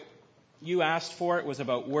you asked for it was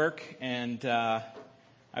about work, and I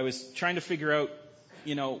was trying to figure out,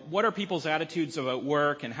 what are people's attitudes about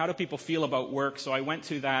work, and how do people feel about work? So I went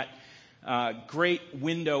to that great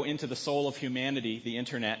window into the soul of humanity, the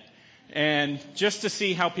internet, and just to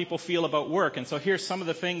see how people feel about work. And so here's some of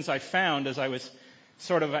the things I found as I was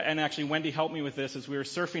and actually Wendy helped me with this as we were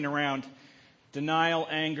surfing around: denial,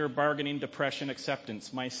 anger, bargaining, depression,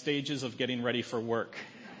 acceptance, my stages of getting ready for work.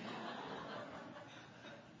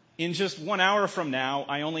 In just 1 hour from now,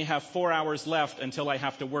 I only have 4 hours left until I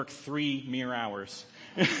have to work 3 mere hours.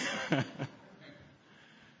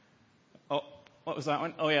 Oh, what was that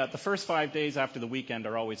one? Oh yeah, the first 5 days after the weekend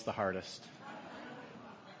are always the hardest.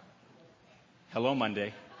 Hello,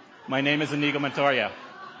 Monday. My name is Inigo Montoya.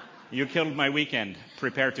 You killed my weekend.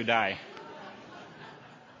 Prepare to die.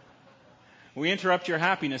 We interrupt your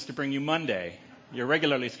happiness to bring you Monday. Your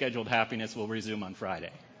regularly scheduled happiness will resume on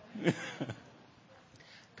Friday.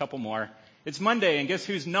 Couple more. It's Monday, and guess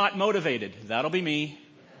who's not motivated? That'll be me.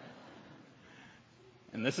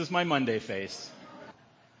 And this is my Monday face.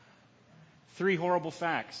 3 horrible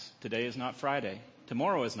facts. Today is not Friday.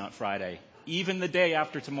 Tomorrow is not Friday. Even the day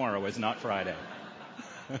after tomorrow is not Friday.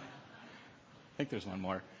 I think there's one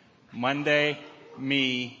more. Monday,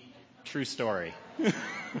 me, true story.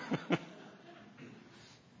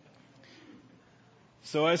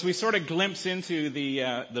 So as we sort of glimpse into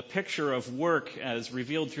the picture of work as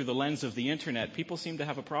revealed through the lens of the internet, people seem to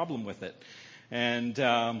have a problem with it. And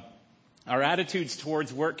our attitudes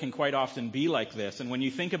towards work can quite often be like this. And when you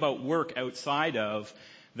think about work outside of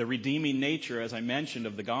the redeeming nature, as I mentioned,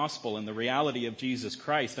 of the gospel and the reality of Jesus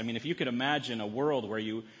Christ, I mean, if you could imagine a world where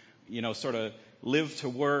you sort of live to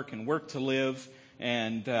work and work to live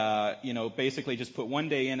and, basically just put one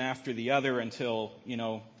day in after the other until,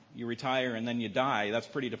 you retire and then you die, that's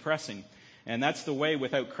pretty depressing. And that's the way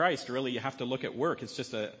without Christ, really. You have to look at work. It's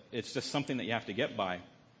just something that you have to get by.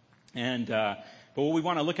 And but what we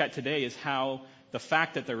want to look at today is how the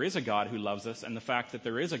fact that there is a God who loves us and the fact that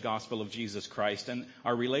there is a gospel of Jesus Christ and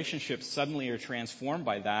our relationships suddenly are transformed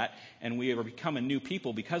by that and we have become a new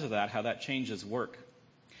people because of that, how that changes work.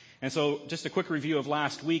 And so just a quick review of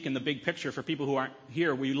last week in the big picture for people who aren't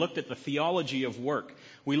here. We looked at the theology of work.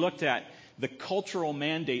 We looked at the cultural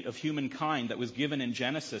mandate of humankind that was given in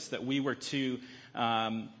Genesis, that we were to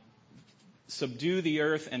subdue the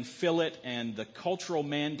earth and fill it, and the cultural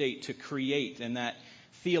mandate to create, and that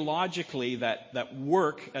theologically that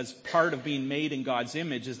work as part of being made in God's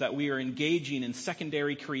image is that we are engaging in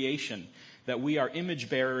secondary creation, that we are image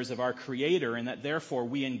bearers of our Creator, and that therefore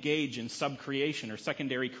we engage in subcreation or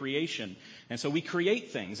secondary creation. And so we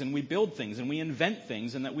create things and we build things and we invent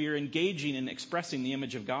things, and that we are engaging in expressing the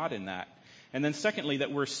image of God in that. And then secondly,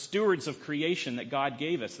 that we're stewards of creation that God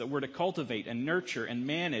gave us, that we're to cultivate and nurture and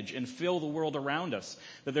manage and fill the world around us.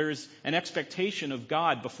 That there's an expectation of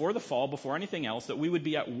God before the fall, before anything else, that we would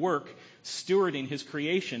be at work stewarding His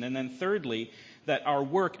creation. And then thirdly, that our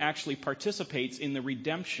work actually participates in the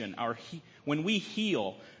redemption. When we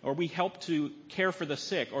heal, or we help to care for the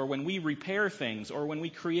sick, or when we repair things, or when we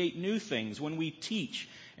create new things, when we teach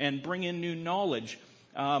and bring in new knowledge,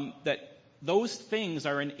 that those things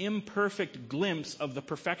are an imperfect glimpse of the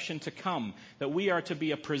perfection to come, that we are to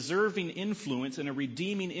be a preserving influence and a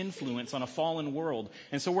redeeming influence on a fallen world.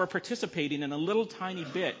 And so we're participating in a little tiny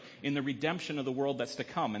bit in the redemption of the world that's to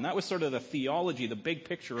come. And that was sort of the theology, the big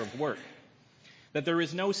picture of work. That there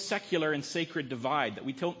is no secular and sacred divide, that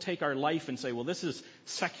we don't take our life and say, well, this is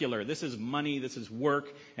secular, this is money, this is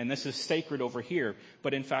work, and this is sacred over here.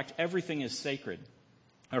 But in fact, everything is sacred.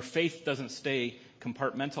 Our faith doesn't stay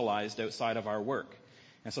compartmentalized outside of our work.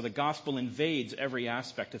 And so the gospel invades every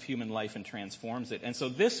aspect of human life and transforms it. And so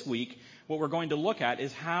this week, what we're going to look at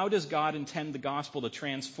is how does God intend the gospel to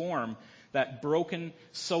transform that broken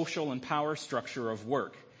social and power structure of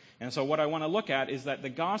work? And so what I want to look at is that the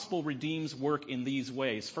gospel redeems work in these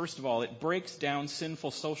ways. First of all, it breaks down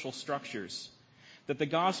sinful social structures. That the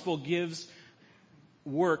gospel gives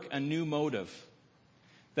work a new motive.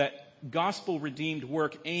 That gospel-redeemed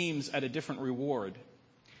work aims at a different reward.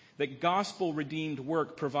 That gospel-redeemed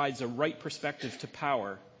work provides a right perspective to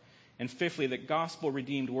power. And fifthly, that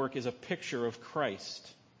gospel-redeemed work is a picture of Christ.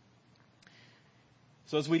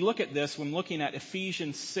 So as we look at this, we're looking at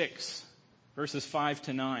Ephesians 6, verses 5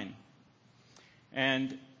 to 9.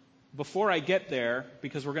 And before I get there,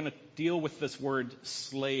 because we're going to deal with this word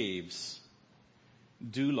slaves,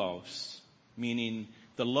 doulos, meaning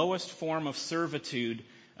the lowest form of servitude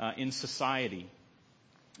in society.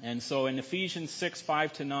 And so in Ephesians 6,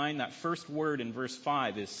 5 to 9, that first word in verse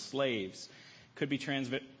 5 is slaves. Could be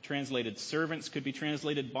translated servants, could be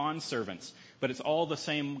translated bondservants, but it's all the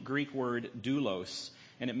same Greek word doulos.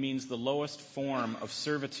 and it means the lowest form of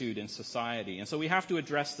servitude in society. And so we have to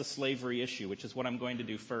address the slavery issue, which is what I'm going to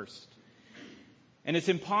do first. And it's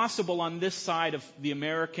impossible on this side of the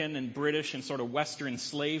American and British and sort of Western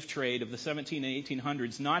slave trade of the 17 and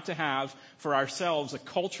 1800s not to have for ourselves a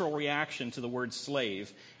cultural reaction to the word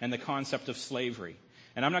slave and the concept of slavery.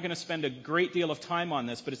 And I'm not going to spend a great deal of time on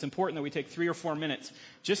this, but it's important that we take 3 or 4 minutes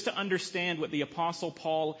just to understand what the Apostle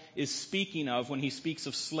Paul is speaking of when he speaks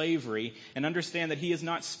of slavery, and understand that he is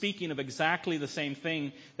not speaking of exactly the same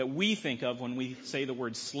thing that we think of when we say the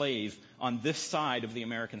word slave on this side of the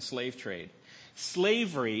American slave trade.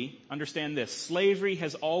 Slavery, understand this, slavery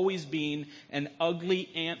has always been an ugly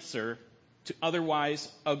answer to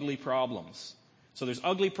otherwise ugly problems. So there's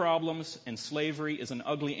ugly problems, and slavery is an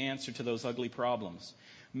ugly answer to those ugly problems.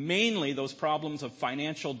 Mainly those problems of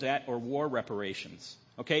financial debt or war reparations.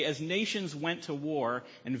 Okay, as nations went to war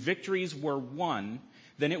and victories were won,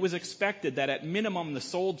 then it was expected that at minimum the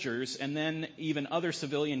soldiers and then even other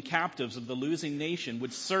civilian captives of the losing nation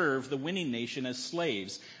would serve the winning nation as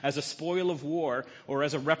slaves, as a spoil of war, or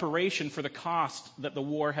as a reparation for the cost that the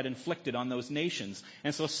war had inflicted on those nations.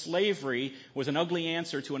 And so slavery was an ugly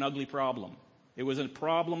answer to an ugly problem. It was a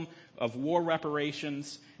problem of war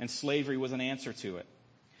reparations, and slavery was an answer to it.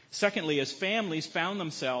 Secondly, as families found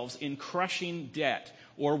themselves in crushing debt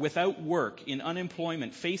or without work, in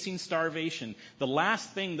unemployment, facing starvation, the last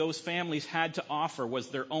thing those families had to offer was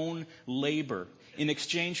their own labor in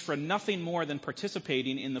exchange for nothing more than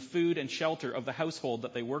participating in the food and shelter of the household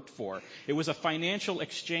that they worked for. It was a financial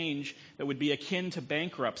exchange that would be akin to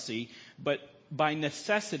bankruptcy, but by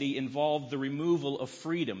necessity involved the removal of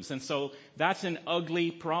freedoms. And so that's an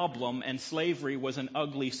ugly problem, and slavery was an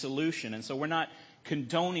ugly solution. And so we're not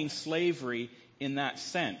condoning slavery in that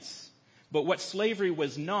sense. But what slavery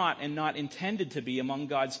was not, and not intended to be among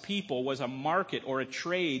God's people, was a market or a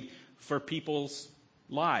trade for people's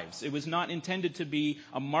lives. It was not intended to be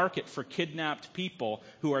a market for kidnapped people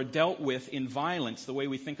who are dealt with in violence the way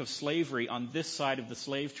we think of slavery on this side of the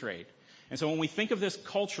slave trade. And so when we think of this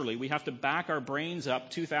culturally, we have to back our brains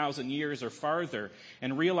up 2,000 years or farther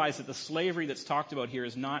and realize that the slavery that's talked about here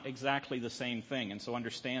is not exactly the same thing. And so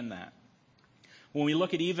understand that. When we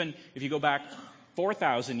look at, even if you go back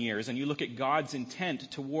 4,000 years and you look at God's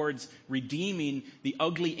intent towards redeeming the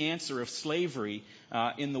ugly answer of slavery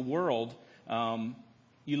in the world,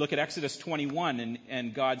 you look at Exodus 21,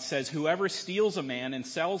 and God says, "Whoever steals a man and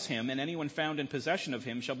sells him, and anyone found in possession of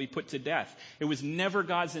him shall be put to death." It was never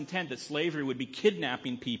God's intent that slavery would be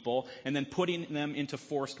kidnapping people and then putting them into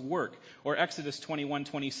forced work. Or Exodus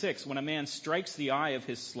 21:26, "When a man strikes the eye of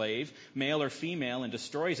his slave, male or female, and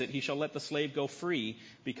destroys it, he shall let the slave go free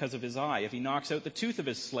because of his eye. If he knocks out the tooth of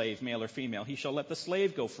his slave, male or female, he shall let the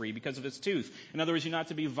slave go free because of his tooth." In other words, you're not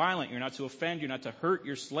to be violent, you're not to offend, you're not to hurt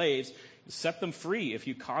your slaves. Set them free if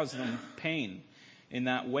you cause them pain in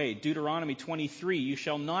that way. Deuteronomy 23, "You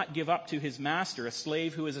shall not give up to his master a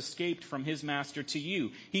slave who has escaped from his master to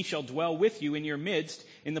you. He shall dwell with you in your midst,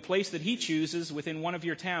 in the place that he chooses within one of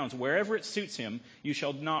your towns. Wherever it suits him, you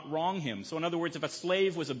shall not wrong him." So in other words, if a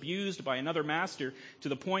slave was abused by another master to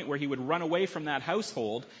the point where he would run away from that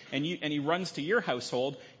household, and he runs to your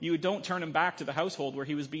household, you don't turn him back to the household where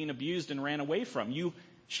he was being abused and ran away from. You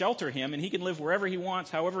shelter him, and he can live wherever he wants,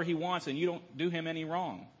 however he wants, and you don't do him any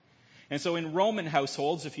wrong. And so in Roman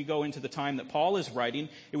households, if you go into the time that Paul is writing,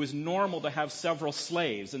 it was normal to have several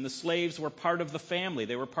slaves, and the slaves were part of the family.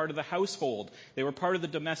 They were part of the household. They were part of the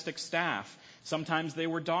domestic staff. Sometimes they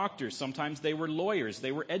were doctors. Sometimes they were lawyers.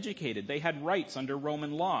 They were educated. They had rights under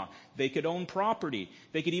Roman law. They could own property.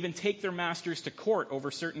 They could even take their masters to court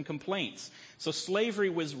over certain complaints. So slavery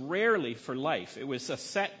was rarely for life. It was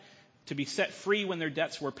to be set free when their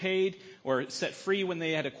debts were paid, or set free when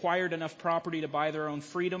they had acquired enough property to buy their own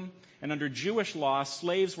freedom. And under Jewish law,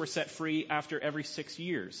 slaves were set free after every 6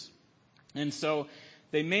 years. And so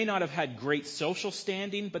they may not have had great social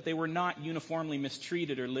standing, but they were not uniformly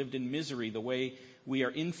mistreated or lived in misery the way we are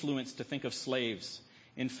influenced to think of slaves.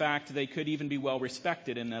 In fact, they could even be well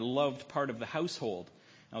respected and a loved part of the household.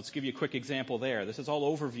 Now, let's give you a quick example there. This is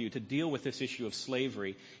all overview to deal with this issue of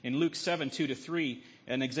slavery. In Luke 7:2-3,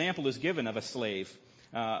 an example is given of a slave,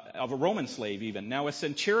 of a Roman slave even. Now, a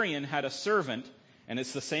centurion had a servant, and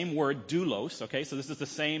it's the same word, doulos, okay? So this is the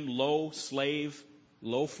same low slave,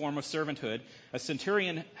 low form of servanthood. A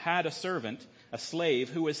centurion had a servant, a slave,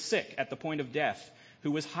 who was sick at the point of death,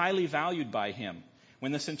 who was highly valued by him.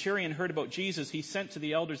 When the centurion heard about Jesus, he sent to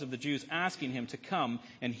the elders of the Jews asking him to come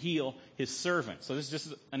and heal his servant. So this is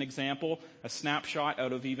just an example, a snapshot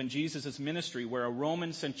out of even Jesus' ministry, where a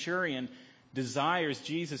Roman centurion desires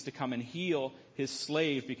Jesus to come and heal his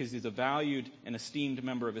slave because he's a valued and esteemed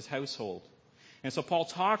member of his household. And so Paul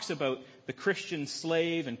talks about the Christian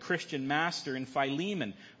slave and Christian master in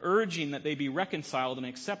Philemon, urging that they be reconciled and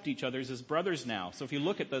accept each other as brothers now. So if you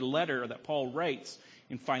look at the letter that Paul writes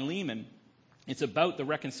in Philemon, it's about the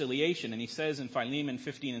reconciliation. And he says in Philemon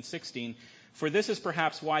 15 and 16, "For this is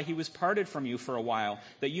perhaps why he was parted from you for a while,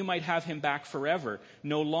 that you might have him back forever,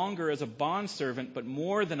 no longer as a bondservant, but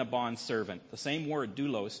more than a bondservant," the same word,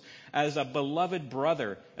 doulos, "as a beloved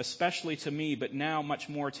brother, especially to me, but now much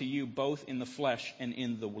more to you, both in the flesh and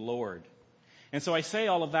in the Lord." And so I say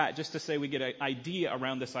all of that just to say we get an idea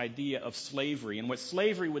around this idea of slavery. And what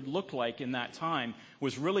slavery would look like in that time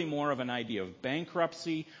was really more of an idea of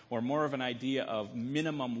bankruptcy or more of an idea of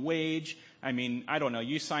minimum wage. I mean, I don't know,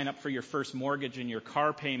 you sign up for your first mortgage and your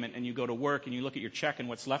car payment and you go to work and you look at your check and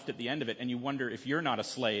what's left at the end of it and you wonder if you're not a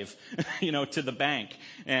slave, to the bank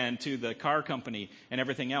and to the car company and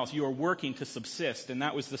everything else. You are working to subsist, and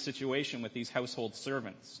that was the situation with these household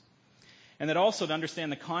servants. And that also, to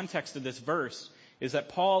understand the context of this verse, is that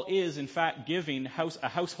Paul is, in fact, giving a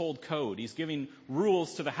household code. He's giving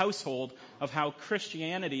rules to the household of how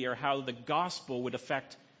Christianity or how the gospel would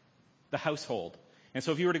affect the household. And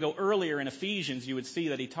so if you were to go earlier in Ephesians, you would see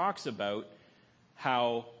that he talks about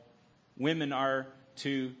how women are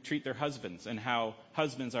to treat their husbands, and how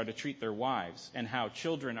husbands are to treat their wives, and how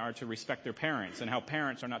children are to respect their parents, and how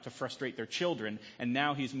parents are not to frustrate their children. And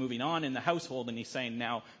now he's moving on in the household, and he's saying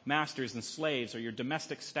now masters and slaves, or your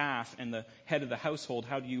domestic staff and the head of the household,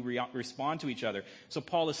 how do you respond to each other? So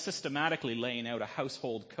Paul is systematically laying out a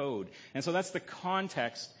household code. And so that's the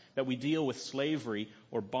context that we deal with slavery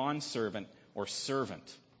or bondservant or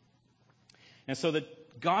servant. And so the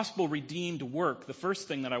gospel-redeemed work, the first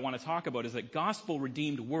thing that I want to talk about is that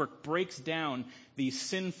gospel-redeemed work breaks down these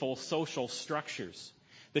sinful social structures.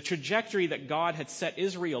 The trajectory that God had set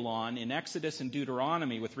Israel on in Exodus and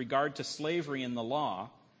Deuteronomy with regard to slavery in the law.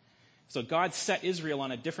 So God set Israel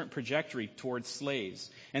on a different trajectory towards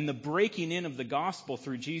slaves. And the breaking in of the gospel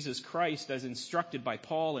through Jesus Christ, as instructed by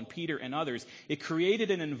Paul and Peter and others, it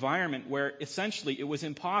created an environment where essentially it was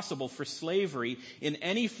impossible for slavery in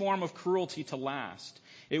any form of cruelty to last.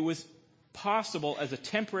 It was possible as a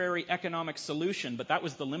temporary economic solution, but that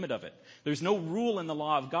was the limit of it. There's no rule in the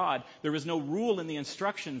law of God. There is no rule in the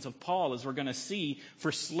instructions of Paul, as we're going to see,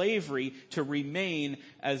 for slavery to remain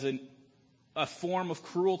as a form of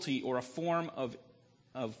cruelty or a form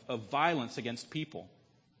of violence against people.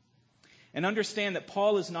 And understand that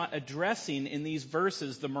Paul is not addressing in these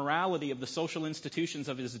verses the morality of the social institutions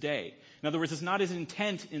of his day. In other words, it's not his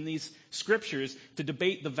intent in these scriptures to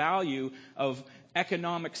debate the value of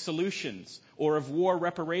economic solutions or of war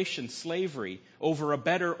reparations, slavery, over a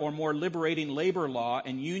better or more liberating labor law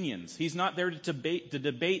and unions. He's not there to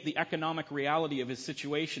debate the economic reality of his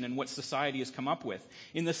situation and what society has come up with.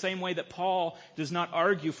 In the same way that Paul does not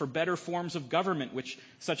argue for better forms of government,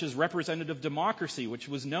 such as representative democracy, which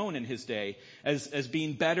was known in his day as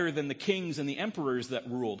being better than the kings and the emperors that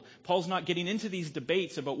ruled. Paul's not getting into these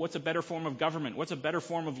debates about what's a better form of government, what's a better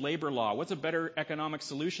form of labor law, what's a better economic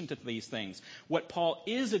solution to these things. What Paul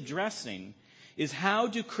is addressing is how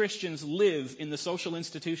do Christians live in the social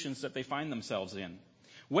institutions that they find themselves in?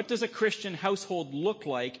 What does a Christian household look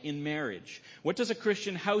like in marriage? What does a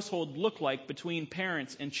Christian household look like between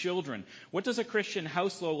parents and children? What does a Christian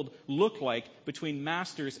household look like between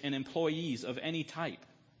masters and employees of any type?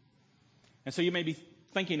 And so you may be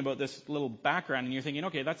thinking about this little background and you're thinking,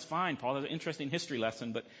 okay, that's fine, Paul, that's an interesting history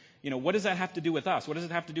lesson, but what does that have to do with us? What does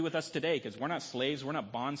it have to do with us today? Because we're not slaves, we're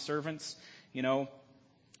not bond servants,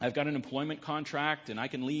 I've got an employment contract and I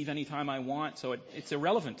can leave anytime I want, so it's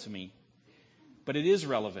irrelevant to me. But it is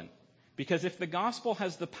relevant, because if the gospel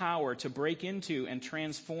has the power to break into and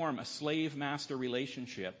transform a slave-master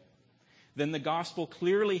relationship, then the gospel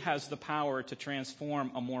clearly has the power to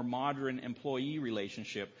transform a more modern employee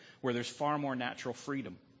relationship where there's far more natural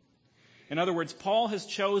freedom. In other words, Paul has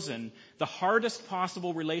chosen the hardest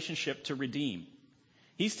possible relationship to redeem.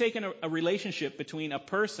 He's taken a relationship between a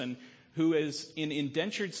person who is in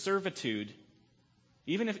indentured servitude,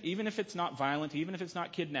 even if it's not violent, even if it's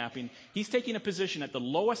not kidnapping, he's taking a position at the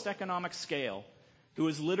lowest economic scale, who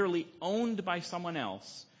is literally owned by someone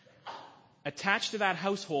else, attached to that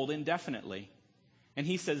household indefinitely. And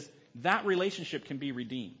he says that relationship can be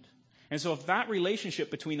redeemed. And so if that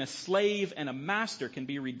relationship between a slave and a master can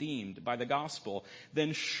be redeemed by the gospel,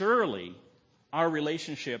 then surely our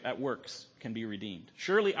relationship at works can be redeemed.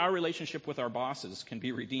 Surely our relationship with our bosses can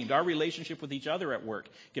be redeemed. Our relationship with each other at work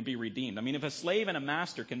can be redeemed. I mean, if a slave and a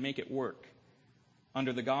master can make it work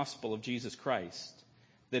under the gospel of Jesus Christ,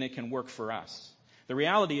 then it can work for us. The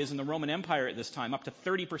reality is, in the Roman Empire at this time, up to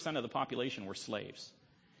 30% of the population were slaves.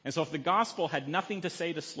 And so if the gospel had nothing to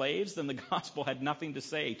say to slaves, then the gospel had nothing to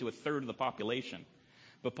say to a third of the population.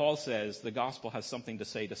 But Paul says the gospel has something to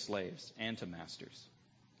say to slaves and to masters.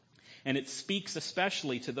 And it speaks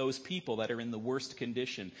especially to those people that are in the worst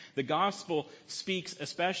condition. The gospel speaks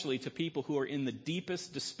especially to people who are in the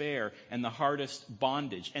deepest despair and the hardest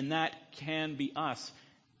bondage. And that can be us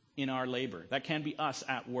in our labor. That can be us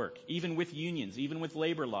at work, even with unions, even with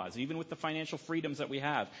labor laws, even with the financial freedoms that we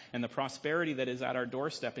have and the prosperity that is at our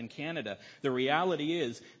doorstep in Canada. The reality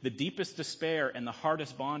is the deepest despair and the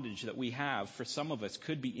hardest bondage that we have for some of us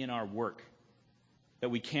could be in our work, that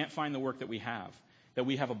we can't find the work that we have, that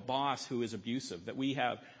we have a boss who is abusive, that we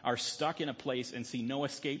are stuck in a place and see no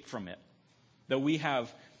escape from it, that we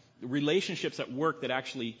have relationships at work that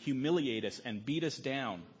actually humiliate us and beat us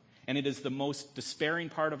down. And it is the most despairing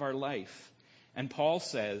part of our life. And Paul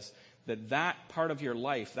says that that part of your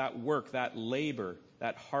life, that work, that labor,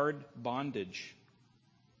 that hard bondage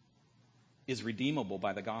is redeemable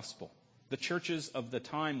by the gospel. The churches of the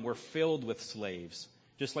time were filled with slaves,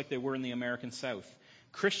 just like they were in the American South.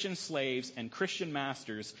 Christian slaves and Christian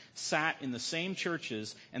masters sat in the same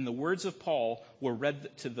churches, and the words of Paul were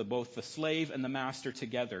read to both the slave and the master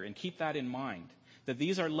together. And keep that in mind, that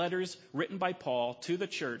these are letters written by Paul to the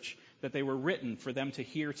church, that they were written for them to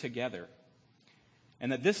hear together.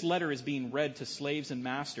 And that this letter is being read to slaves and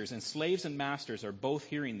masters are both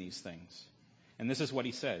hearing these things. And this is what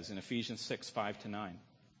he says in Ephesians 6, 5-9.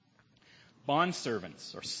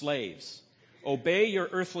 Bondservants or slaves, obey your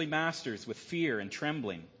earthly masters with fear and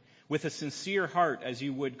trembling, with a sincere heart as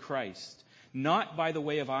you would Christ, not by the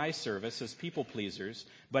way of eye service as people pleasers,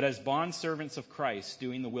 but as bondservants of Christ,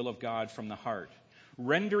 doing the will of God from the heart,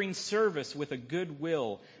 rendering service with a good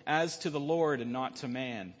will as to the Lord and not to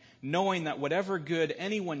man, knowing that whatever good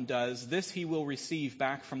anyone does, this he will receive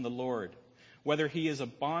back from the Lord, whether he is a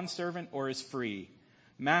bondservant or is free.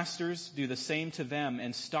 Masters, do the same to them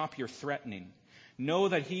and stop your threatening. Know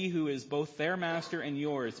that he who is both their master and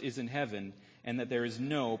yours is in heaven, and that there is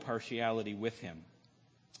no partiality with him.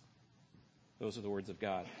 Those are the words of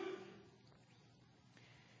God.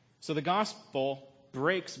 So the gospel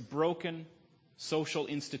breaks broken social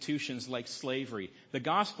institutions like slavery. The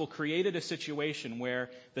gospel created a situation where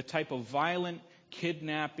the type of violent,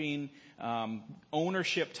 kidnapping,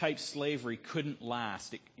 ownership-type slavery couldn't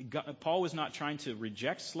last. Paul was not trying to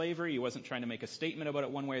reject slavery. He wasn't trying to make a statement about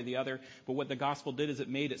it one way or the other. But what the gospel did is it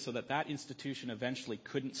made it so that that institution eventually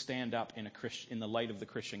couldn't stand up in the light of the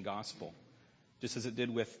Christian gospel, just as it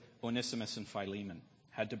did with Onesimus and Philemon.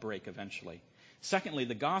 Had to break eventually. Secondly,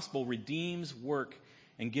 the gospel redeems work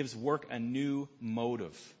and gives work a new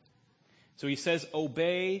motive. So he says,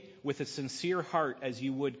 obey with a sincere heart as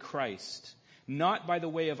you would Christ, not by the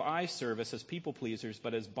way of eye service as people pleasers,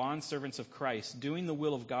 but as bondservants of Christ, doing the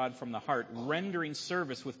will of God from the heart, rendering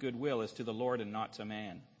service with good will as to the Lord and not to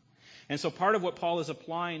man. And so part of what Paul is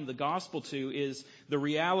applying the gospel to is the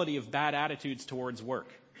reality of bad attitudes towards work,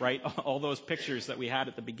 right? All those pictures that we had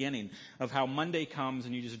at the beginning of how Monday comes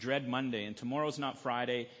and you just dread Monday, and tomorrow's not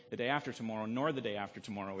Friday, the day after tomorrow, nor the day after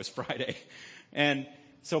tomorrow is Friday. And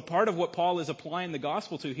so part of what Paul is applying the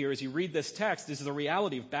gospel to here as you read this text is the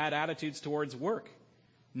reality of bad attitudes towards work,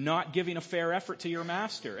 not giving a fair effort to your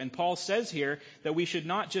master. And Paul says here that we should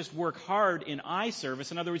not just work hard in eye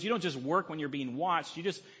service. In other words, you don't just work when you're being watched. You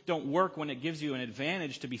just don't work when it gives you an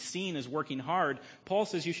advantage to be seen as working hard. Paul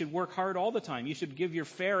says you should work hard all the time. You should give your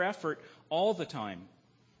fair effort all the time.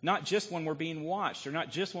 Not just when we're being watched, or not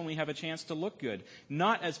just when we have a chance to look good.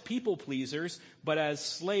 Not as people pleasers, but as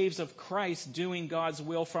slaves of Christ doing God's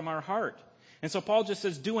will from our heart. And so Paul just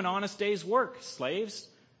says, do an honest day's work, slaves,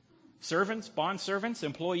 servants, bondservants,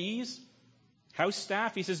 employees, house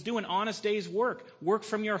staff. He says, do an honest day's work. Work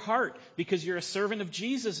from your heart, because you're a servant of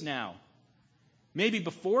Jesus now. Maybe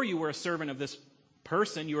before you were a servant of this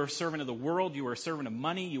person, you were a servant of the world, you were a servant of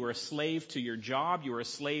money, you were a slave to your job, you were a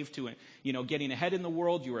slave to, getting ahead in the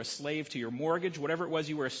world, you were a slave to your mortgage, whatever it was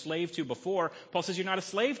you were a slave to before. Paul says you're not a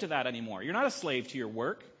slave to that anymore. You're not a slave to your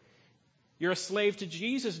work. You're a slave to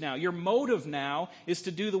Jesus now. Your motive now is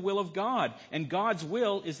to do the will of God. And God's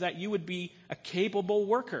will is that you would be a capable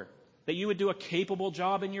worker, that you would do a capable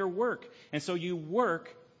job in your work. And so you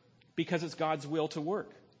work because it's God's will to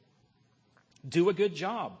work. Do a good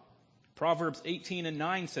job. Proverbs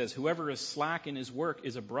 18:9 says, whoever is slack in his work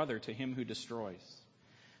is a brother to him who destroys.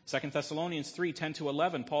 2 Thessalonians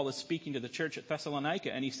 3:10-11, Paul is speaking to the church at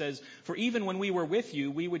Thessalonica, and he says, for even when we were with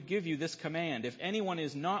you, we would give you this command, if anyone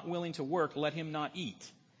is not willing to work, let him not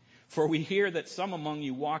eat. For we hear that some among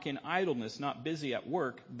you walk in idleness, not busy at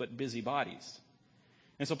work, but busybodies.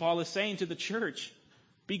 And so Paul is saying to the church,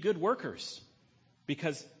 be good workers,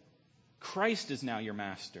 because Christ is now your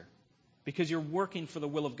master because you're working for the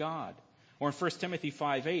will of God. Or in 1 Timothy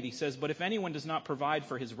 5:8, he says, "But if anyone does not provide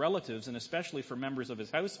for his relatives, and especially for members of his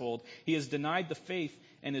household, he has denied the faith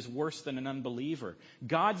and is worse than an unbeliever."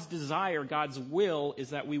 God's desire, God's will, is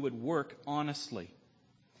that we would work honestly.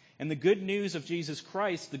 And the good news of Jesus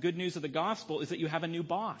Christ, the good news of the gospel, is that you have a new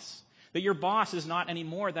boss. That your boss is not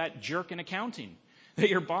anymore that jerk in accounting. That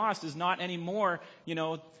your boss is not anymore,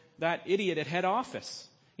 that idiot at head office.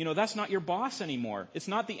 That's not your boss anymore. It's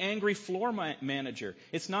not the angry floor manager.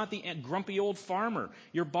 It's not the grumpy old farmer.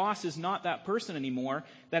 Your boss is not that person anymore.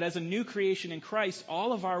 That as a new creation in Christ,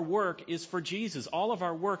 all of our work is for Jesus. All of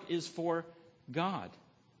our work is for God.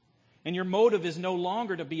 And your motive is no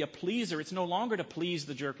longer to be a pleaser. It's no longer to please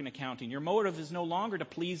the jerk in accounting. Your motive is no longer to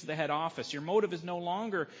please the head office. Your motive is no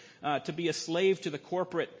longer to be a slave to the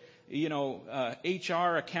corporate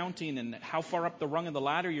HR, accounting, and how far up the rung of the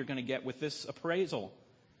ladder you're going to get with this appraisal.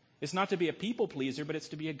 It's not to be a people pleaser, but it's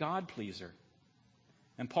to be a God pleaser.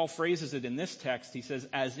 And Paul phrases it in this text. He says,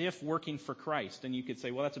 as if working for Christ. And you could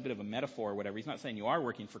say, well, that's a bit of a metaphor or whatever. He's not saying you are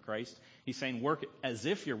working for Christ. He's saying work as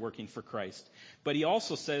if you're working for Christ. But he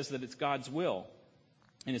also says that it's God's will.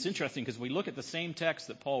 And it's interesting because we look at the same text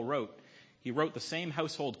that Paul wrote. He wrote the same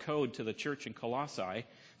household code to the church in Colossae.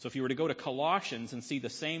 So if you were to go to Colossians and see the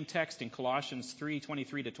same text in Colossians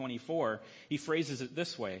 3:23 to 24, he phrases it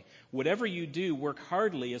this way: "Whatever you do, work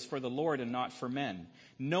heartily as for the Lord and not for men,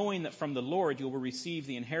 knowing that from the Lord you will receive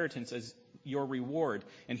the inheritance as your reward."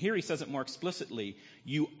 And here he says it more explicitly: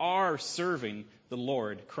 you are serving the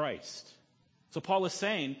Lord Christ. So Paul is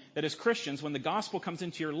saying that as Christians, when the gospel comes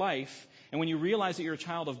into your life, and when you realize that you're a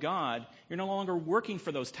child of God, you're no longer working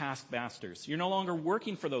for those taskmasters. You're no longer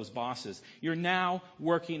working for those bosses. You're now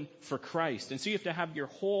working for Christ. And so you have to have your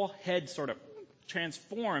whole head sort of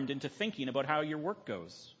transformed into thinking about how your work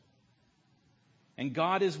goes. And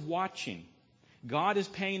God is watching. God is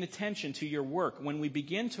paying attention to your work. When we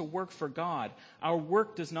begin to work for God, our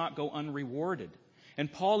work does not go unrewarded. And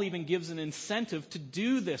Paul even gives an incentive to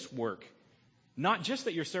do this work. Not just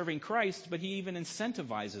that you're serving Christ, but he even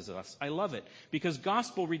incentivizes us. I love it. Because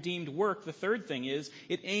gospel-redeemed work, the third thing is,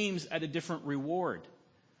 it aims at a different reward.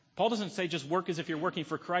 Paul doesn't say just work as if you're working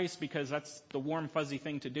for Christ because that's the warm, fuzzy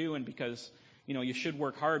thing to do and because, you should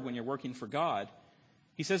work hard when you're working for God.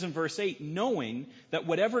 He says in verse 8, knowing that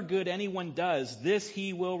whatever good anyone does, this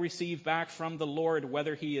he will receive back from the Lord,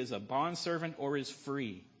 whether he is a bondservant or is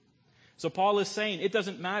free. So Paul is saying it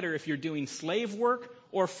doesn't matter if you're doing slave work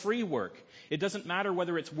or free work. It doesn't matter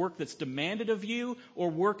whether it's work that's demanded of you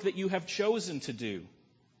or work that you have chosen to do.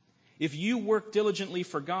 If you work diligently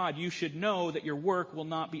for God, you should know that your work will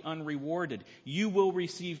not be unrewarded. You will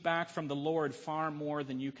receive back from the Lord far more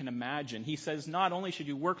than you can imagine. He says not only should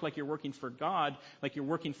you work like you're working for God, like you're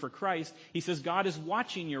working for Christ, he says God is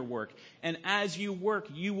watching your work. And as you work,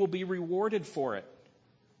 you will be rewarded for it.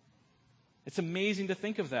 It's amazing to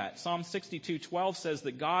think of that. Psalm 62:12 says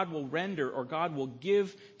that God will render, or God will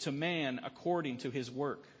give to man according to his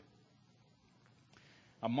work.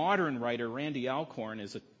 A modern writer, Randy Alcorn,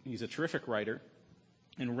 he's a terrific writer.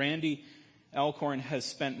 And Randy Alcorn has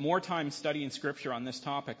spent more time studying Scripture on this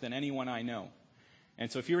topic than anyone I know.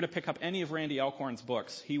 And so if you were to pick up any of Randy Alcorn's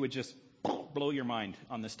books, he would just blow your mind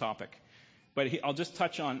on this topic. But I'll just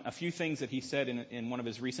touch on a few things that he said in one of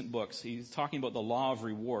his recent books. He's talking about the law of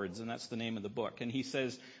rewards, and that's the name of the book. And he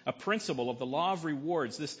says a principle of the law of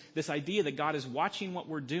rewards, this idea that God is watching what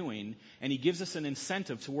we're doing, and he gives us an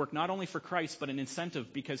incentive to work not only for Christ, but an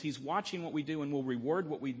incentive because he's watching what we do and will reward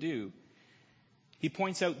what we do. He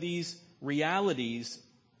points out these realities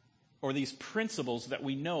or these principles that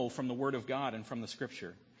we know from the Word of God and from the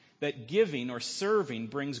Scripture. That giving or serving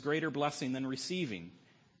brings greater blessing than receiving.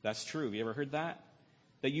 That's true. Have you ever heard that?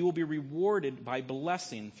 That you will be rewarded by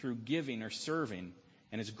blessing through giving or serving,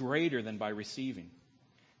 and it's greater than by receiving.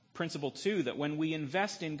 Principle 2, that when we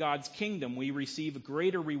invest in God's kingdom, we receive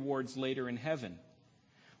greater rewards later in heaven.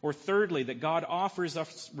 Or thirdly, that God offers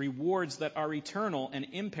us rewards that are eternal and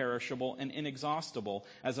imperishable and inexhaustible,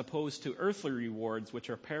 as opposed to earthly rewards which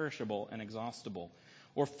are perishable and exhaustible.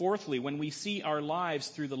 Or fourthly, when we see our lives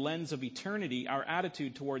through the lens of eternity, our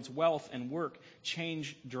attitude towards wealth and work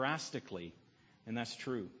change drastically. And that's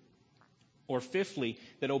true. Or fifthly,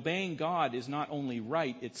 that obeying God is not only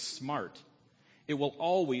right, it's smart. It will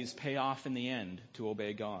always pay off in the end to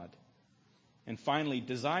obey God. And finally,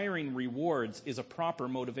 desiring rewards is a proper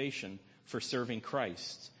motivation for serving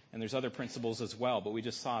Christ. And there's other principles as well, but we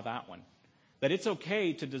just saw that one. That it's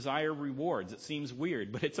okay to desire rewards. It seems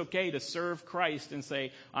weird, but it's okay to serve Christ and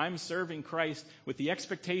say, I'm serving Christ with the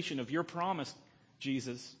expectation of your promise,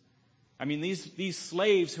 Jesus. I mean, these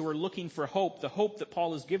slaves who are looking for hope, the hope that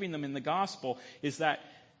Paul is giving them in the gospel is that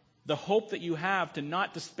the hope that you have to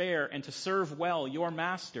not despair and to serve well your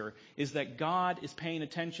master is that God is paying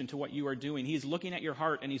attention to what you are doing. He's looking at your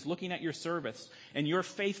heart and He's looking at your service, and your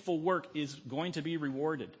faithful work is going to be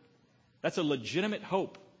rewarded. That's a legitimate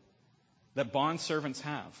hope that bondservants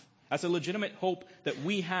have. That's a legitimate hope that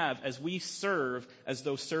we have as we serve as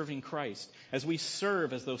though serving Christ, as we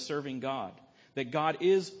serve as though serving God. That God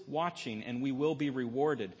is watching and we will be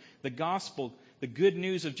rewarded. The gospel, the good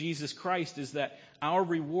news of Jesus Christ is that our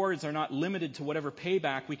rewards are not limited to whatever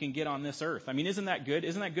payback we can get on this earth. I mean, isn't that good?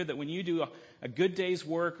 Isn't that good that when you do a good day's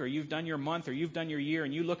work, or you've done your month, or you've done your year,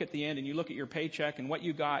 and you look at the end and you look at your paycheck and what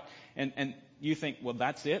you got, and you think, well,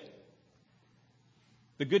 that's it?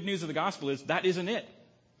 The good news of the gospel is that isn't it.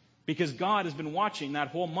 Because God has been watching that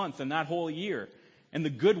whole month and that whole year. And the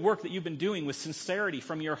good work that you've been doing with sincerity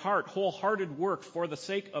from your heart, wholehearted work for the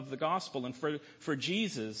sake of the gospel and for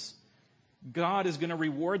Jesus, God is going to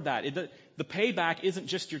reward that. The payback isn't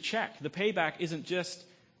just your check. The payback isn't just,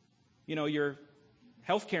 your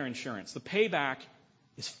health care insurance. The payback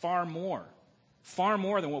is far more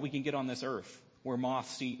than what we can get on this earth, where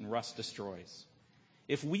moths eat and rust destroys.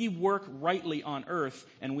 If we work rightly on earth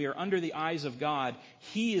and we are under the eyes of God,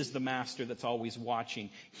 He is the master that's always watching.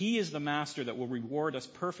 He is the master that will reward us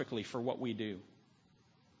perfectly for what we do.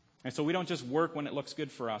 And so we don't just work when it looks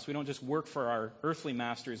good for us. We don't just work for our earthly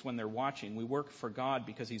masters when they're watching. We work for God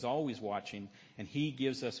because He's always watching, and He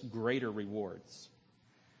gives us greater rewards.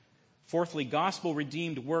 Fourthly,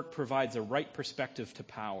 gospel-redeemed work provides a right perspective to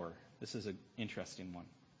power. This is an interesting one.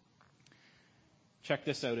 Check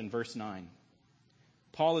this out in verse 9.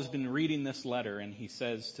 Paul has been reading this letter, and he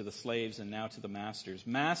says to the slaves and now to the masters,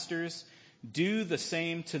 "Masters, do the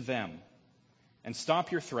same to them, and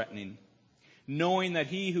stop your threatening, knowing that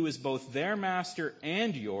He who is both their master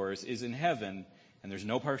and yours is in heaven, and there's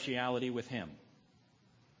no partiality with Him."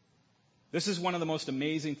 This is one of the most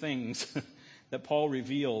amazing things that Paul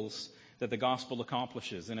reveals that the gospel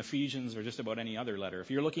accomplishes in Ephesians or just about any other letter.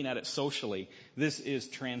 If you're looking at it socially, this is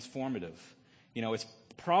transformative. It's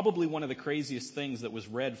probably one of the craziest things that was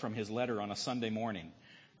read from his letter on a Sunday morning,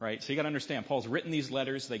 right? So you got to understand, Paul's written these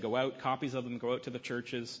letters. They go out, copies of them go out to the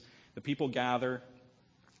churches. The people gather.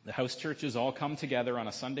 The house churches all come together on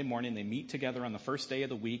a Sunday morning. They meet together on the first day of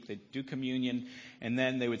the week. They do communion. And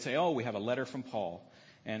then they would say, oh, we have a letter from Paul.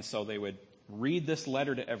 And so they would read this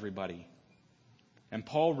letter to everybody. And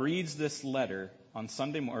Paul reads this letter on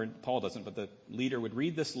Sunday morning. Paul doesn't, but the leader would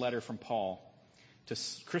read this letter from Paul to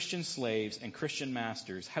Christian slaves and Christian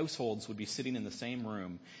masters. Households would be sitting in the same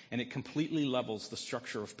room, and it completely levels the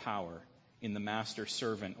structure of power in the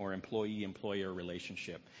master-servant or employee-employer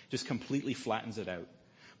relationship. Just completely flattens it out.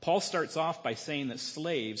 Paul starts off by saying that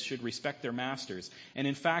slaves should respect their masters. And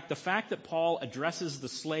in fact, the fact that Paul addresses the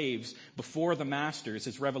slaves before the masters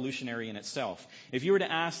is revolutionary in itself. If you were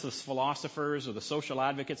to ask the philosophers or the social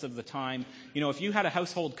advocates of the time, if you had a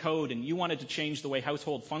household code and you wanted to change the way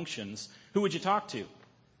household functions, who would you talk to? Well,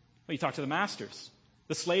 you talk to the masters.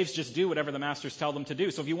 The slaves just do whatever the masters tell them to do.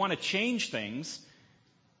 So if you want to change things,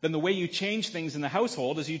 then the way you change things in the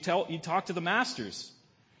household is you talk to the masters.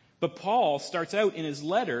 But Paul starts out in his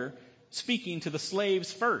letter speaking to the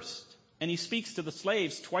slaves first. And he speaks to the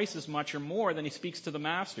slaves twice as much or more than he speaks to the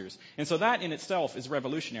masters. And so that in itself is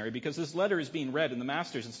revolutionary, because this letter is being read and the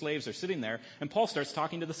masters and slaves are sitting there, and Paul starts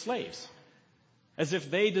talking to the slaves as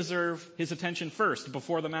if they deserve his attention first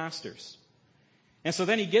before the masters. And so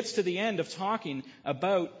then he gets to the end of talking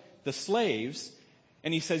about the slaves,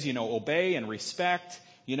 and he says, obey and respect,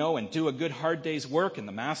 and do a good hard day's work. And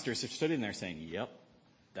the masters are sitting there saying, yep,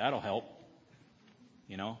 that'll help.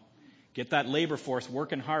 Get that labor force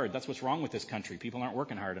working hard. That's what's wrong with this country. People aren't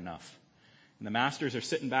working hard enough. And the masters are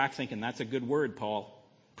sitting back thinking, that's a good word, Paul.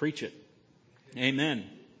 Preach it. Amen.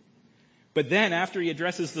 But then after he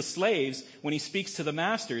addresses the slaves, when he speaks to the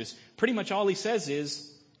masters, pretty much all he says is,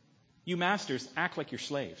 you masters, act like you're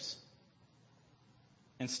slaves.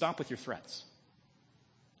 And stop with your threats.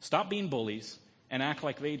 Stop being bullies and act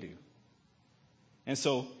like they do. And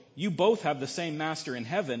so you both have the same master in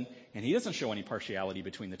heaven, and He doesn't show any partiality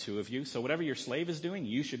between the two of you. So whatever your slave is doing,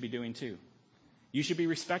 you should be doing too. You should be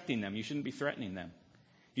respecting them. You shouldn't be threatening them.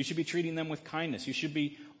 You should be treating them with kindness. You should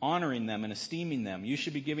be honoring them and esteeming them. You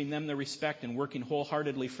should be giving them the respect and working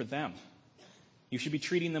wholeheartedly for them. You should be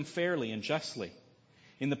treating them fairly and justly.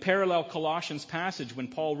 In the parallel Colossians passage, when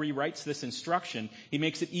Paul rewrites this instruction, he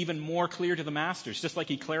makes it even more clear to the masters. Just like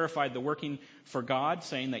he clarified the working for God,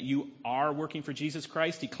 saying that you are working for Jesus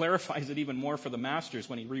Christ, he clarifies it even more for the masters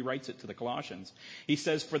when he rewrites it to the Colossians. He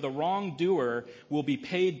says, for the wrongdoer will be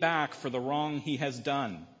paid back for the wrong he has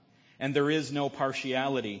done, and there is no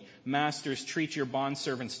partiality. Masters, treat your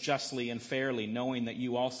bondservants justly and fairly, knowing that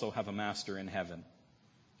you also have a master in heaven.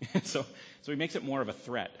 So he makes it more of a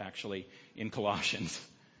threat, actually, in Colossians.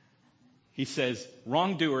 He says,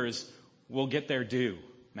 wrongdoers will get their due,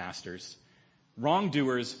 masters.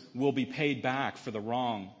 Wrongdoers will be paid back for the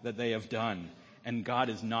wrong that they have done. And God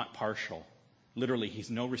is not partial. Literally, he's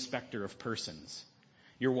no respecter of persons.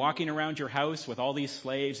 You're walking around your house with all these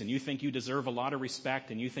slaves and you think you deserve a lot of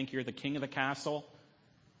respect and you think you're the king of the castle.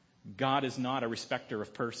 God is not a respecter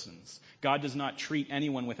of persons. God does not treat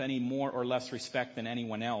anyone with any more or less respect than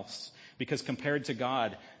anyone else. Because compared to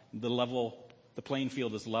God, the playing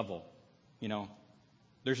field is level.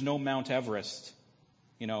 There's no Mount Everest,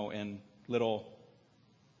 and little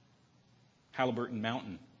Halliburton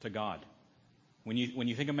Mountain to God. When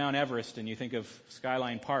you think of Mount Everest and you think of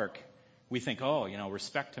Skyline Park, we think,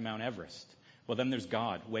 respect to Mount Everest. Well, then there's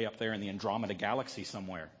God way up there in the Andromeda Galaxy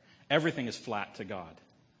somewhere. Everything is flat to God.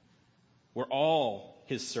 We're all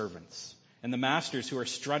his servants. And the masters who are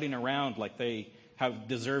strutting around like they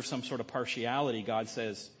deserve some sort of partiality, God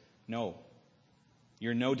says, no,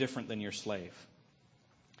 you're no different than your slave.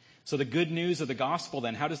 So the good news of the gospel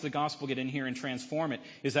then, how does the gospel get in here and transform it?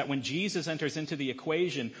 Is that when Jesus enters into the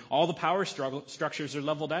equation, all the power structures are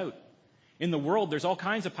leveled out. In the world, there's all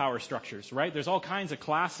kinds of power structures, right? There's all kinds of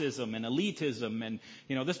classism and elitism and,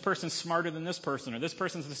 this person's smarter than this person, or this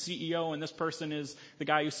person's the CEO and this person is the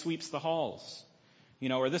guy who sweeps the halls.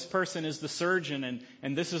 Or this person is the surgeon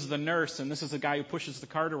and this is the nurse and this is the guy who pushes the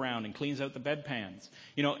cart around and cleans out the bedpans.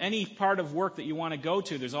 Any part of work that you want to go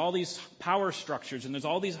to, there's all these power structures and there's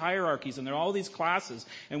all these hierarchies and there are all these classes.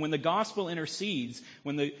 And when the gospel intercedes,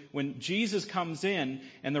 when Jesus comes in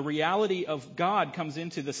and the reality of God comes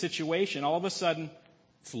into the situation, all of a sudden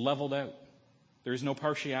it's leveled out. There's no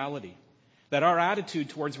partiality. That our attitude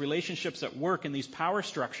towards relationships at work and these power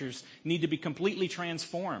structures need to be completely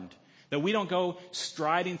transformed. That we don't go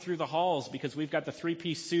striding through the halls because we've got the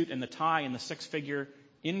 3-piece suit and the tie and the 6-figure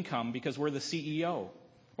income because we're the CEO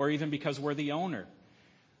or even because we're the owner.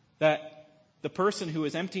 That the person who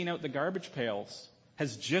is emptying out the garbage pails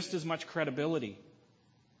has just as much credibility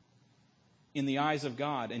in the eyes of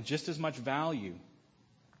God and just as much value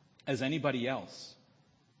as anybody else.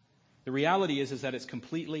 The reality is that it's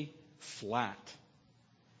completely flat.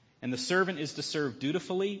 And the servant is to serve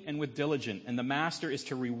dutifully and with diligence, and the master is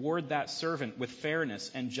to reward that servant with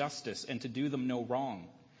fairness and justice and to do them no wrong.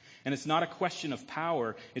 And it's not a question of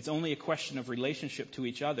power, it's only a question of relationship to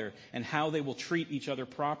each other and how they will treat each other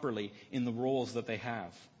properly in the roles that they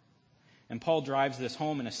have. And Paul drives this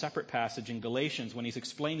home in a separate passage in Galatians when he's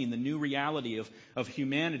explaining the new reality of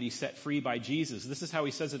humanity set free by Jesus. This is how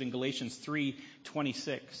he says it in Galatians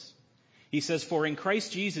 3:26. He says, "For in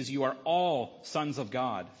Christ Jesus you are all sons of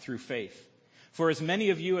God through faith. For as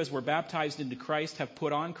many of you as were baptized into Christ have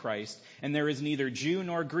put on Christ, and there is neither Jew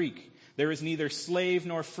nor Greek, there is neither slave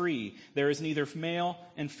nor free, there is neither male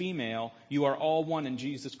and female, you are all one in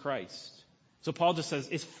Jesus Christ." So Paul just says,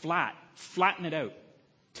 it's flat. Flatten it out.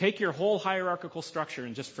 Take your whole hierarchical structure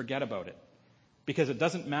and just forget about it. Because it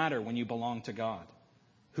doesn't matter when you belong to God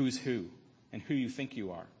who's who and who you think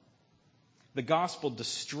you are. The gospel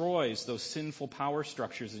destroys those sinful power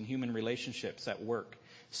structures in human relationships at work.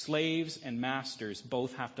 Slaves and masters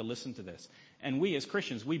both have to listen to this. And we as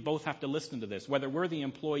Christians, we both have to listen to this. Whether we're the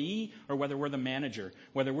employee or whether we're the manager.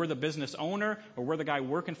 Whether we're the business owner or we're the guy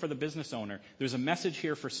working for the business owner. There's a message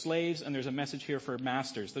here for slaves and there's a message here for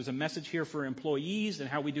masters. There's a message here for employees and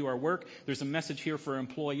how we do our work. There's a message here for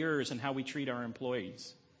employers and how we treat our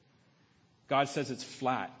employees. God says it's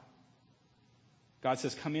flat. God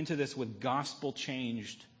says, come into this with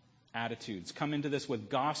gospel-changed attitudes. Come into this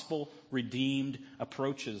with gospel-redeemed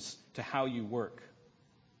approaches to how you work.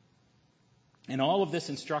 And all of this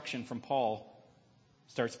instruction from Paul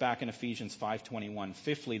starts back in Ephesians 5:21.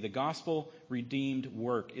 Fifthly, the gospel-redeemed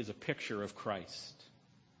work is a picture of Christ.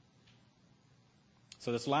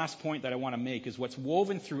 So this last point that I want to make is what's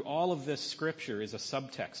woven through all of this scripture is a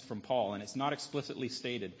subtext from Paul, and it's not explicitly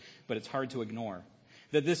stated, but it's hard to ignore.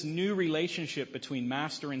 That this new relationship between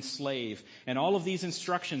master and slave and all of these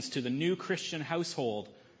instructions to the new Christian household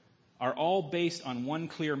are all based on one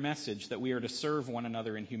clear message, that we are to serve one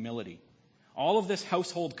another in humility. All of this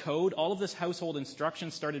household code, all of this household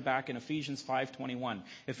instruction started back in Ephesians 5:21.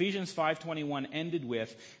 Ephesians 5:21 ended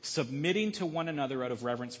with submitting to one another out of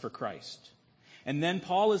reverence for Christ. And then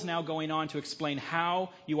Paul is now going on to explain how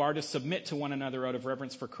you are to submit to one another out of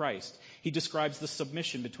reverence for Christ. He describes the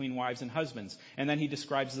submission between wives and husbands. And then he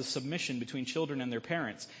describes the submission between children and their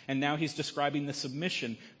parents. And now he's describing the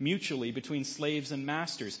submission mutually between slaves and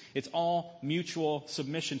masters. It's all mutual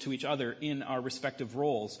submission to each other in our respective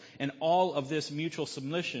roles. And all of this mutual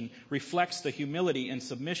submission reflects the humility and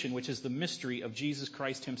submission, which is the mystery of Jesus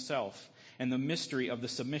Christ himself, and the mystery of the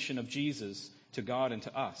submission of Jesus to God and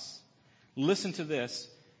to us. Listen to this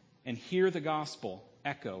and hear the gospel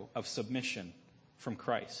echo of submission from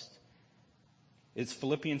Christ. It's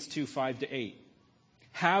Philippians 2, 5-8.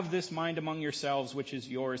 Have this mind among yourselves, which is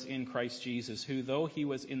yours in Christ Jesus, who, though he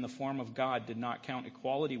was in the form of God, did not count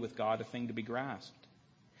equality with God a thing to be grasped,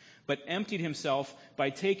 but emptied himself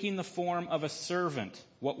by taking the form of a servant.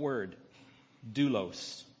 What word?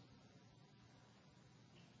 Doulos.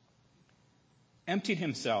 Emptied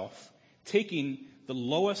himself, taking the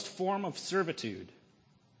lowest form of servitude,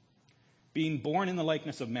 being born in the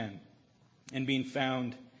likeness of men, and being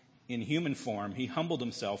found in human form, he humbled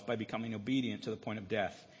himself by becoming obedient to the point of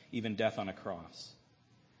death, even death on a cross.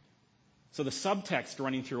 So the subtext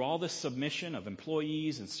running through all this submission of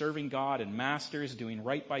employees and serving God and masters, doing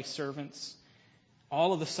right by servants,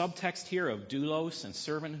 all of the subtext here of doulos and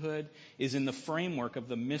servanthood is in the framework of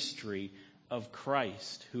the mystery of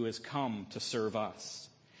Christ who has come to serve us.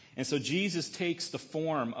 And so Jesus takes the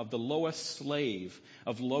form of the lowest slave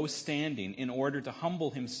of low standing in order to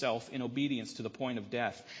humble himself in obedience to the point of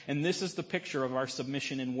death. And this is the picture of our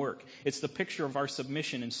submission in work. It's the picture of our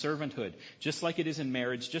submission in servanthood, just like it is in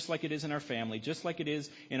marriage, just like it is in our family, just like it is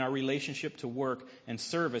in our relationship to work and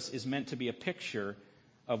service is meant to be a picture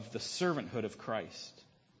of the servanthood of Christ.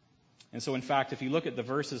 And so, in fact, if you look at the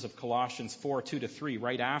verses of Colossians 4, 2-3,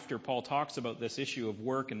 right after Paul talks about this issue of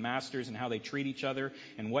work and masters and how they treat each other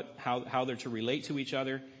and how they're to relate to each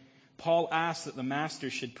other, Paul asks that the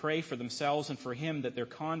masters should pray for themselves and for him that their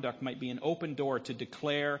conduct might be an open door to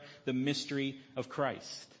declare the mystery of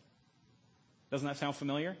Christ. Doesn't that sound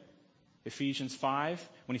familiar? Ephesians 5,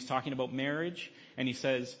 when he's talking about marriage, and he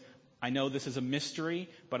says, I know this is a mystery,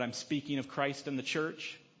 but I'm speaking of Christ and the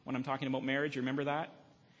church when I'm talking about marriage. You remember that?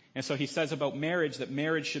 And so he says about marriage that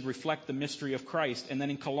marriage should reflect the mystery of Christ. And then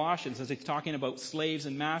in Colossians, as he's talking about slaves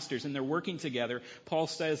and masters and they're working together, Paul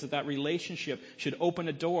says that relationship should open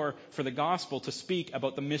a door for the gospel to speak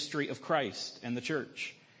about the mystery of Christ and the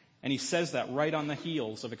church. And he says that right on the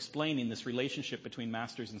heels of explaining this relationship between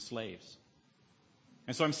masters and slaves.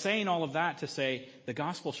 And so I'm saying all of that to say the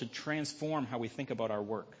gospel should transform how we think about our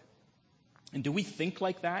work. And do we think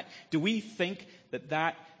like that? Do we think that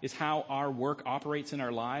that is how our work operates in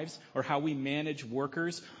our lives, or how we manage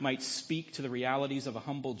workers might speak to the realities of a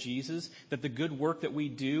humble Jesus? That the good work that we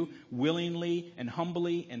do willingly and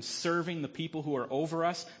humbly and serving the people who are over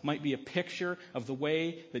us might be a picture of the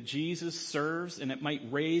way that Jesus serves, and it might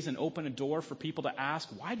raise and open a door for people to ask,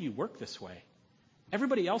 why do you work this way?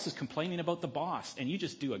 Everybody else is complaining about the boss, and you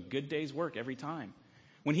just do a good day's work every time.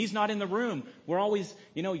 When he's not in the room, we're always,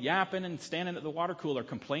 yapping and standing at the water cooler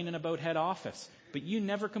complaining about head office. But you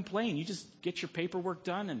never complain. You just get your paperwork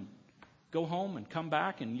done and go home and come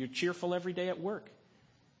back, and you're cheerful every day at work.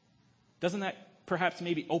 Doesn't that perhaps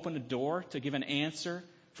maybe open a door to give an answer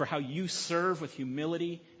for how you serve with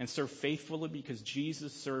humility and serve faithfully, because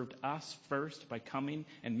Jesus served us first by coming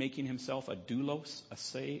and making himself a doulos,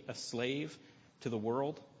 a slave to the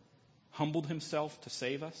world, humbled himself to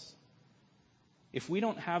save us? If we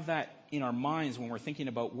don't have that in our minds when we're thinking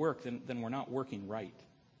about work, then we're not working right.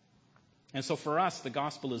 And so for us, the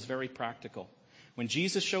gospel is very practical. When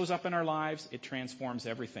Jesus shows up in our lives, it transforms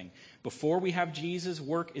everything. Before we have Jesus,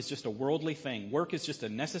 work is just a worldly thing. Work is just a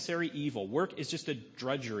necessary evil. Work is just a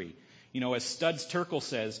drudgery. As Studs Terkel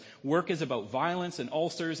says, work is about violence and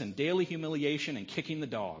ulcers and daily humiliation and kicking the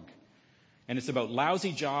dog. And it's about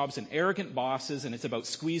lousy jobs and arrogant bosses, and it's about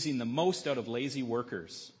squeezing the most out of lazy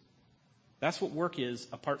workers. That's what work is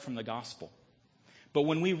apart from the gospel. But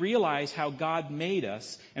when we realize how God made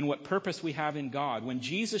us and what purpose we have in God, when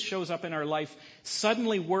Jesus shows up in our life,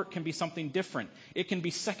 suddenly work can be something different. It can be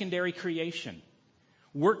secondary creation.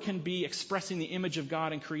 Work can be expressing the image of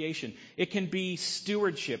God in creation. It can be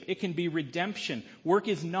stewardship. It can be redemption. Work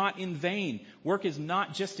is not in vain. Work is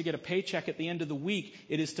not just to get a paycheck at the end of the week.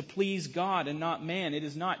 It is to please God and not man. It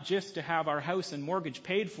is not just to have our house and mortgage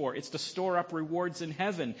paid for. It's to store up rewards in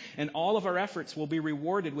heaven. And all of our efforts will be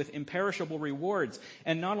rewarded with imperishable rewards.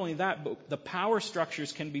 And not only that, but the power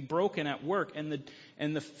structures can be broken at work, and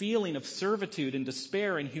the feeling of servitude and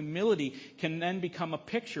despair and humility can then become a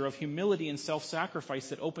picture of humility and self-sacrifice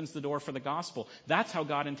that opens the door for the gospel. That's how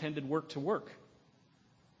God intended work to work.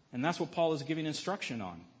 And that's what Paul is giving instruction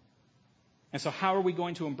on. And so how are we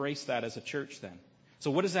going to embrace that as a church then?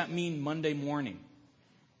 So what does that mean Monday morning?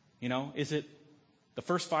 Is it the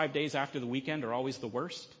first 5 days after the weekend are always the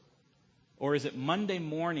worst? Or is it Monday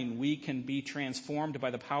morning we can be transformed by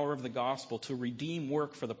the power of the gospel to redeem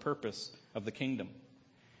work for the purpose of the kingdom?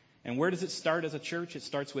 And where does it start as a church? It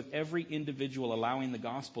starts with every individual allowing the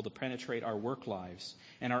gospel to penetrate our work lives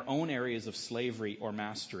and our own areas of slavery or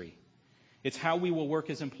mastery. It's how we will work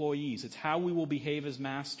as employees. It's how we will behave as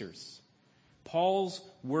masters. Paul's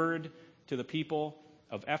word to the people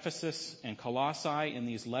of Ephesus and Colossae in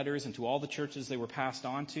these letters and to all the churches they were passed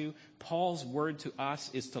on to, Paul's word to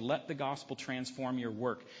us is to let the gospel transform your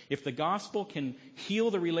work. If the gospel can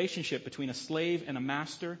heal the relationship between a slave and a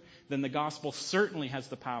master, then the gospel certainly has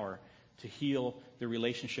the power to heal the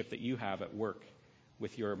relationship that you have at work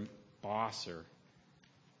with your boss, or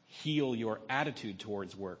heal your attitude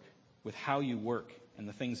towards work with how you work and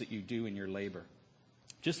the things that you do in your labor.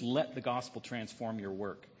 Just let the gospel transform your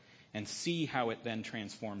work and see how it then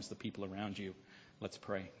transforms the people around you. Let's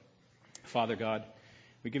pray. Father God,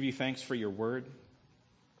 we give you thanks for your word.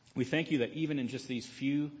 We thank you that even in just these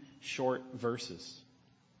few short verses,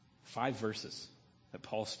 5 verses that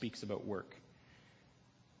Paul speaks about work,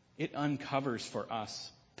 it uncovers for us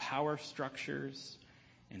power structures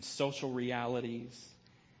and social realities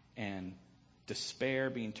and despair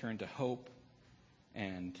being turned to hope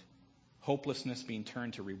and hopelessness being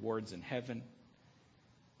turned to rewards in heaven,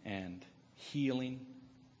 and healing.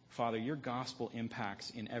 Father, your gospel impacts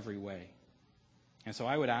in every way. And so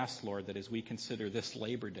I would ask, Lord, that as we consider this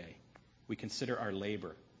Labor Day, we consider our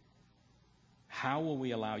labor, how will we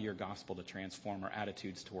allow your gospel to transform our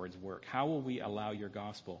attitudes towards work? How will we allow your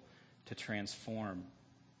gospel to transform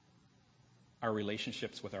our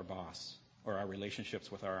relationships with our boss or our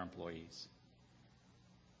relationships with our employees?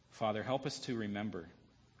 Father, help us to remember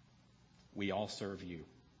we all serve you.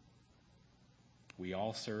 We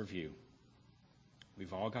all serve you.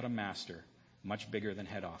 We've all got a master much bigger than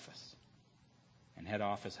head office. And head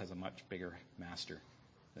office has a much bigger master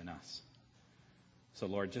than us. So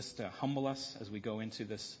Lord, just humble us as we go into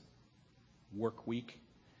this work week.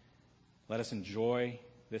 Let us enjoy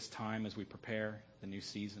this time as we prepare the new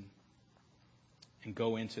season and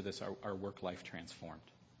go into this, our work life transformed.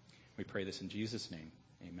 We pray this in Jesus' name.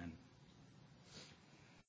 Amen.